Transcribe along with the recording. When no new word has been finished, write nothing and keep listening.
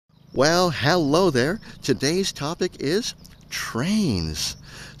Well, hello there. Today's topic is trains.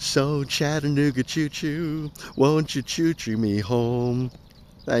 So Chattanooga choo-choo, won't you choo-choo me home?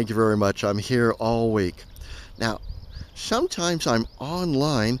 Thank you very much. I'm here all week. Now, sometimes I'm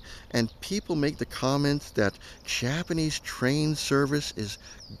online and people make the comment that Japanese train service is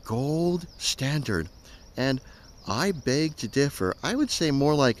gold standard. And I beg to differ. I would say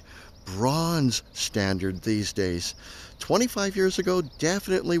more like bronze standard these days. 25 years ago,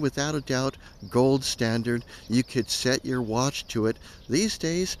 definitely without a doubt, gold standard. You could set your watch to it. These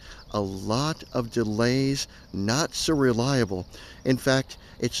days, a lot of delays, not so reliable. In fact,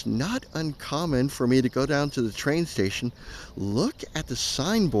 it's not uncommon for me to go down to the train station, look at the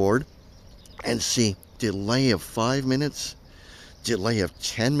signboard, and see delay of 5 minutes, delay of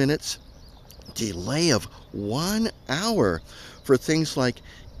 10 minutes, delay of 1 hour for things like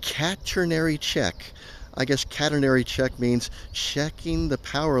quaternary check. I guess quaternary check means checking the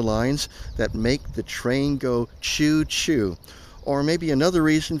power lines that make the train go choo-choo. Or maybe another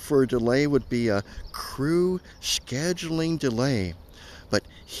reason for a delay would be a crew scheduling delay. But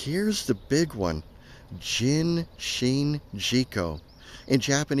here's the big one, Jinshin Jiko. In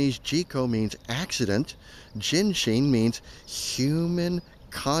Japanese, Jiko means accident. Jinshin means human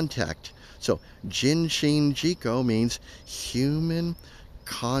contact. So Jinshin Jiko means human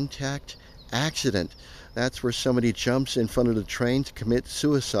contact accident. That's where somebody jumps in front of the train to commit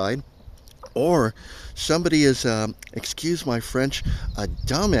suicide. Or somebody is, excuse my French, a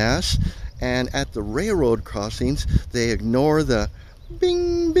dumbass, and at the railroad crossings, they ignore the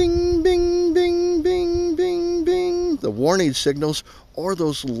bing, bing, bing, bing, bing, bing, bing, the warning signals, or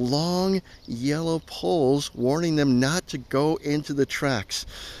those long yellow poles warning them not to go into the tracks.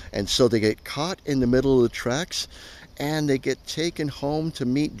 And so they get caught in the middle of the tracks and they get taken home to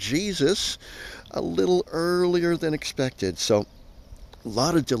meet Jesus a little earlier than expected. So a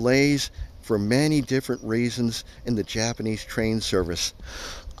lot of delays for many different reasons in the Japanese train service.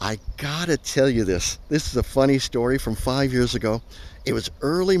 I gotta tell you this. This is a funny story from 5 years ago. It was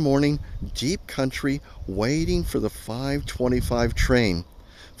early morning, deep country, waiting for the 5:25 train.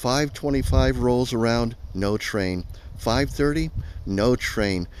 5:25 rolls around, no train. 5:30, no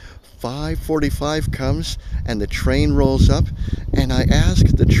train. 5:45 comes and the train rolls up, and I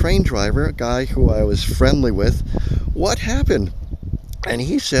asked the train driver, a guy who I was friendly with, what happened? And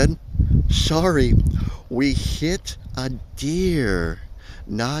he said, sorry, we hit a deer.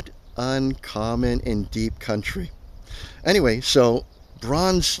 Not uncommon in deep country. Anyway, so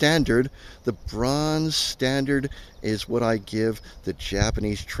bronze standard, the bronze standard is what I give the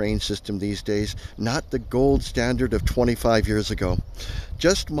Japanese train system these days, not the gold standard of 25 years ago.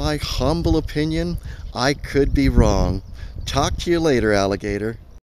 Just my humble opinion. I could be wrong. Talk to you later, alligator.